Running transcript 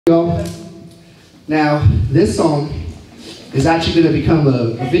Y'all. Now, this song is actually going to become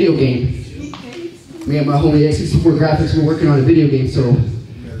a video game. Me and my homie X64 Graphics, we're working on a video game, so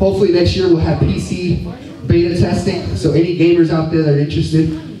hopefully next year we'll have PC beta testing. So any gamers out there that are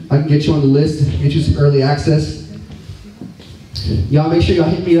interested, I can get you on the list, get you some early access. Y'all make sure y'all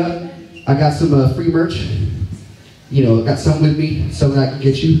hit me up. I got some free merch. You know, I got some with me, some that I can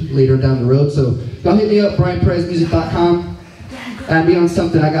get you later down the road. So y'all hit me up, BryantPerezMusic.com. Add me on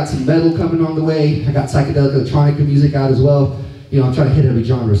something. I got some metal coming on the way. I got psychedelic electronic music out as well. You know, I'm trying to hit every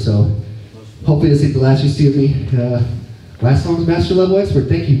genre, so hopefully this ain't the last you see of me. Last song's Master Level Expert.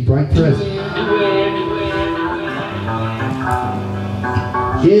 Thank you, Bryant Perez.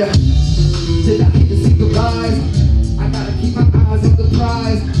 Yeah. Did I get to see the rise? I gotta keep my eyes on the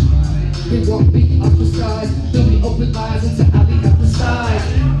prize. They won't be ostracized. They'll be open eyes into alley after side.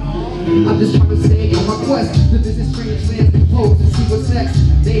 I'm just trying to stay on my quest to visit strange lands and pose and see what's next.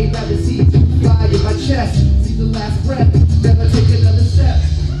 They'd rather see you fly in my chest. See the last breath, never take another step.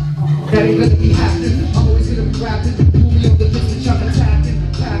 That ain't gonna be happening. I'm always gonna be rapping. Pull me on the business, I'm attacking,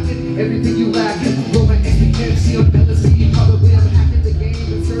 packing everything you lacking. Roll my MC on LSD. Probably I'm hacking the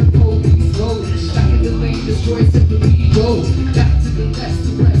game and serve police. Go back in the lane, destroy simply go. Back to the next,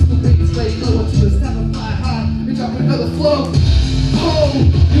 the rest, the wings lay low until it's time to fly high and drop another flow. Oh,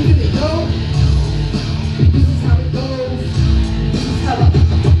 you didn't know? This is how it goes. This is how I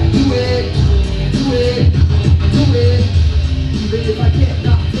do it, do it, do it. Even if I get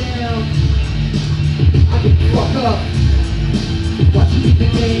knocked down, I can fuck up. Watch you beat the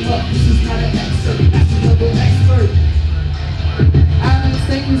game up. This is not an excerpt, that's another expert. Athens,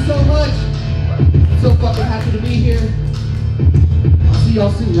 thank you so much. I'm so fucking happy to be here. I'll see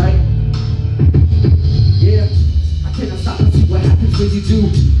y'all soon, right? Yeah. I cannot stop and see what happens when you do.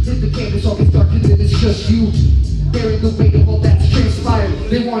 If the canvas all gets dark and then it's just you. Bearing the weight of all that's transpired.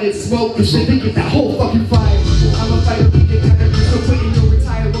 They wanted smoke and shit, they get that whole fucking fire. I'm a fighter, beat the character, so waiting to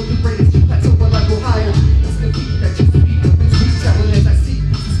retire. Won't the greatest, you plateau, but I go higher. It's the beat that you speak up and speak. Traveling as I see,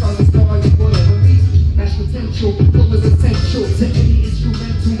 stars and stars, you will ever meet. Match potential, full is essential to any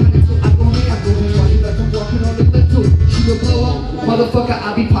instrumental. Mental, I go ham, I go ham. While you like I'm walking on the lintel. She will blow up, motherfucker,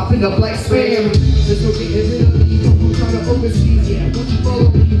 I'll be popping up like spam. There's no getting rid of me, I'm trying to oversee. Yeah, won't you follow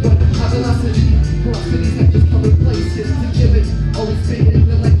me, but high velocity. Velocities that just come in place, just to give it. Always spitting,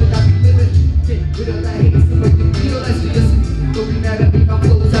 feel like that I be living. Get rid of that hate, so make you feel like you listen. Don't be mad at me, my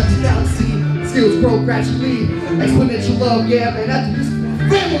flow is out the galaxy. Skills grow gradually, exponential love, yeah, man, that's just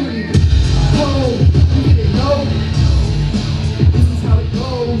family. Whoa, you didn't know? This is how it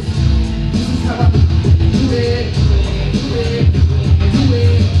goes. This is how I do it, do it, do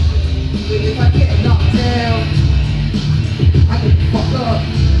it. Even if I get knocked down, I can fuck up.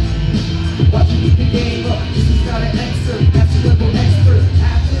 Watch you beat the game up. This is not an excerpt, that's a level expert.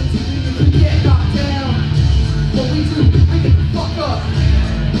 Athens, even if you get knocked down, what we do, I can fuck up.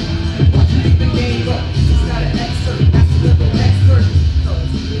 Watch you beat the game up. This is not an excerpt, that's a level expert.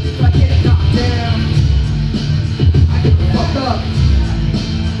 Even if I get knocked down, I can fuck up.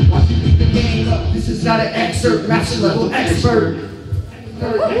 Watch you beat the game up. This is not an excerpt, master level expert.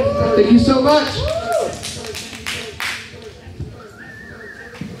 Thank you so much.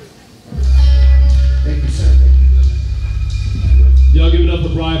 Y'all give it up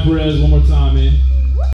for Bryant Perez one more time, man.